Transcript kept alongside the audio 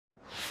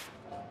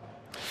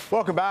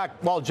Welcome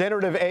back. While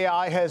generative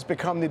AI has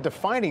become the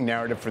defining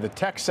narrative for the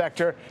tech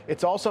sector,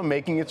 it's also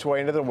making its way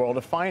into the world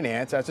of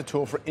finance as a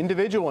tool for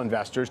individual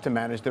investors to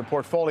manage their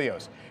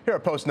portfolios. Here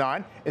at Post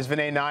 9 is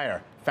Vinay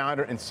Nair,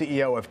 founder and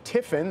CEO of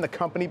TIFIN, the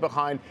company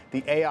behind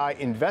the AI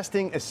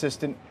investing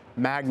assistant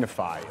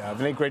Magnifi.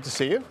 Vinay, great to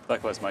see you.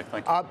 Likewise, Mike.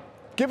 Thank you.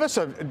 Give us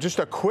just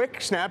a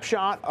quick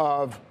snapshot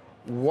of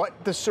what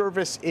the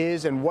service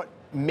is and what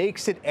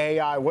makes it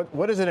AI.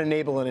 What does it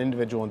enable an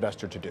individual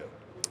investor to do?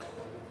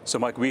 So,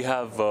 Mike, we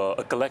have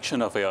a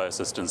collection of AI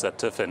assistants at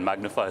TIFIN.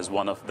 Magnifi is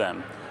one of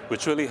them,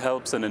 which really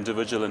helps an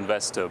individual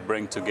investor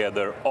bring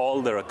together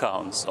all their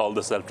accounts, all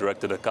the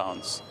self-directed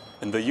accounts.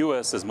 In the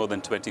US, there's more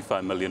than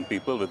 25 million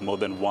people with more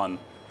than one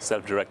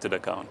self-directed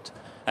account,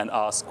 and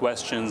ask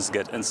questions,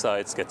 get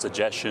insights, get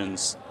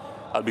suggestions.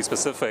 I'll be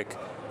specific.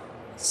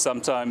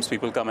 Sometimes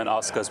people come and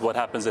ask us, what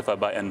happens if I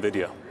buy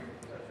NVIDIA?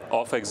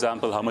 Or, for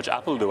example, how much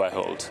Apple do I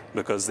hold?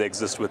 Because they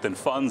exist within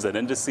funds and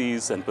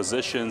indices and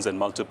positions and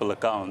multiple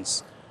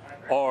accounts.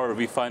 Or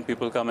we find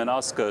people come and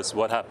ask us,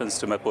 what happens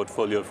to my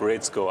portfolio if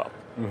rates go up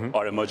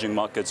or emerging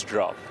markets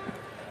drop?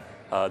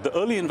 The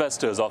early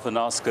investors often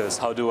ask us,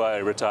 how do I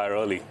retire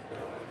early?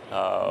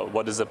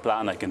 What is a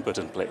plan I can put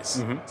in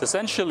place? So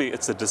essentially,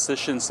 it's a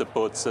decision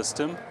support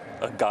system,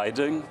 a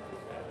guiding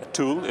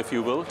tool, if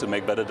you will, to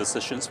make better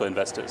decisions for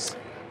investors.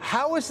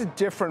 How is it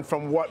different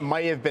from what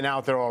might have been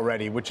out there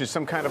already, which is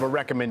some kind of a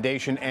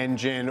recommendation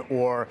engine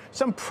or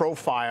some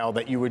profile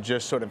that you would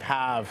just sort of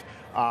have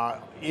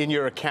in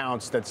your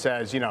accounts that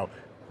says, you know,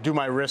 do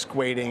my risk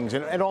weightings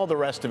and all the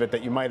rest of it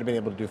that you might have been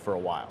able to do for a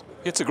while?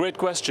 It's a great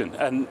question.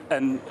 And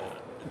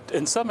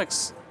in some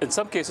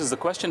cases, the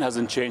question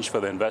hasn't changed for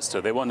the investor.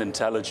 They want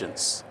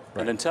intelligence.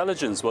 Right. And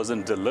intelligence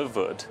wasn't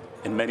delivered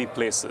in many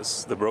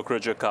places. The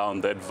brokerage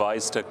account, the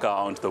advised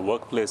account, the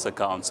workplace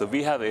account. So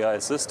we have AI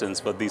assistants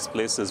for these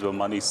places where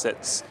money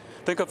sits.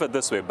 Think of it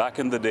this way. Back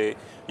in the day,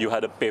 you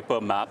had a paper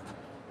map,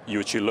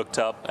 which you looked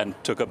up and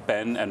took a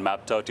pen and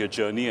mapped out your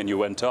journey and you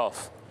went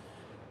off.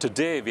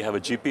 Today, we have a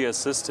GPS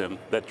system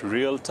that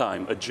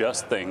real-time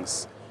adjusts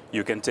things.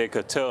 You can take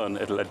a turn,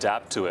 it'll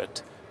adapt to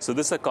it. So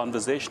this is a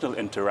conversational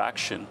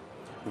interaction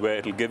where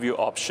it'll give you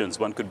options.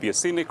 One could be a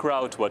scenic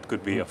route, what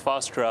could be a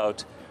fast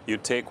route. You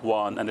take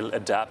one and it'll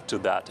adapt to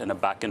that in a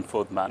back and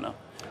forth manner.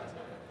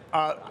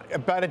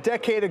 About a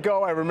decade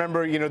ago, I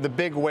remember, you know, the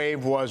big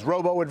wave was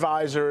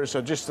robo-advisors,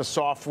 so just a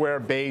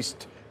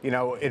software-based, you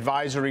know,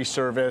 advisory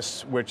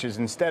service, which is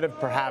instead of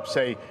perhaps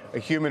a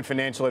human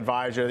financial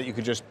advisor that you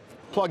could just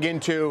plug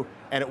into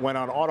and it went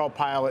on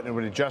autopilot and it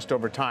would adjust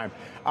over time.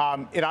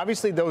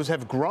 Obviously, those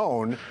have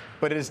grown,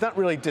 but it has not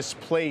really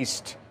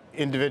displaced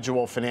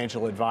individual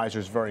financial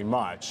advisors very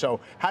much. So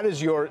how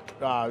does your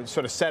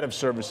sort of set of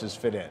services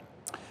fit in?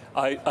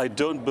 we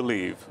don't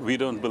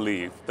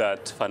believe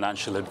that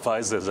financial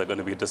advisors are going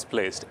to be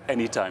displaced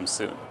anytime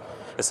soon.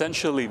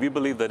 Essentially, we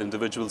believe that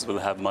individuals will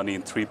have money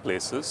in three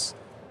places: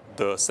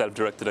 the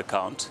self-directed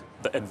account,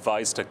 the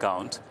advised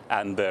account,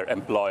 and their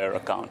employer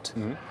account.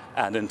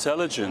 And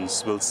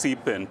intelligence will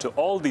seep into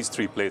all these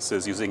three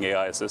places using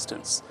AI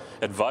assistants.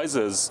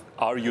 Advisors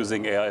are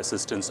using AI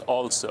assistants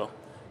also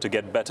to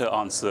get better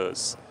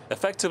answers.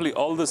 Effectively,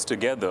 all this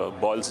together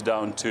boils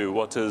down to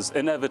what is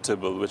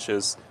inevitable, which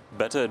is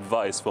better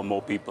advice for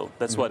more people.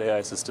 That's what AI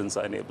assistants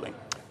are enabling.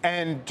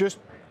 And just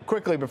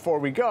quickly before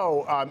we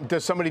go,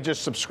 does somebody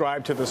just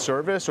subscribe to the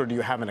service, or do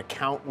you have an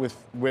account with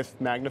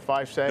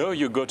Magnifi, say? No,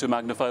 you go to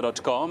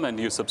magnifi.com and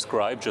you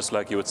subscribe just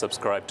like you would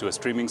subscribe to a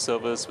streaming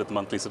service with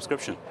monthly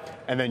subscription.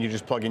 And then you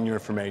just plug in your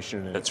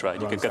information. And that's right.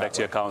 You can connect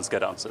your accounts,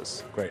 get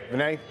answers. Great.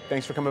 Vinay,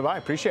 thanks for coming by.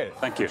 Appreciate it.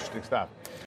 Thank you. Interesting stuff.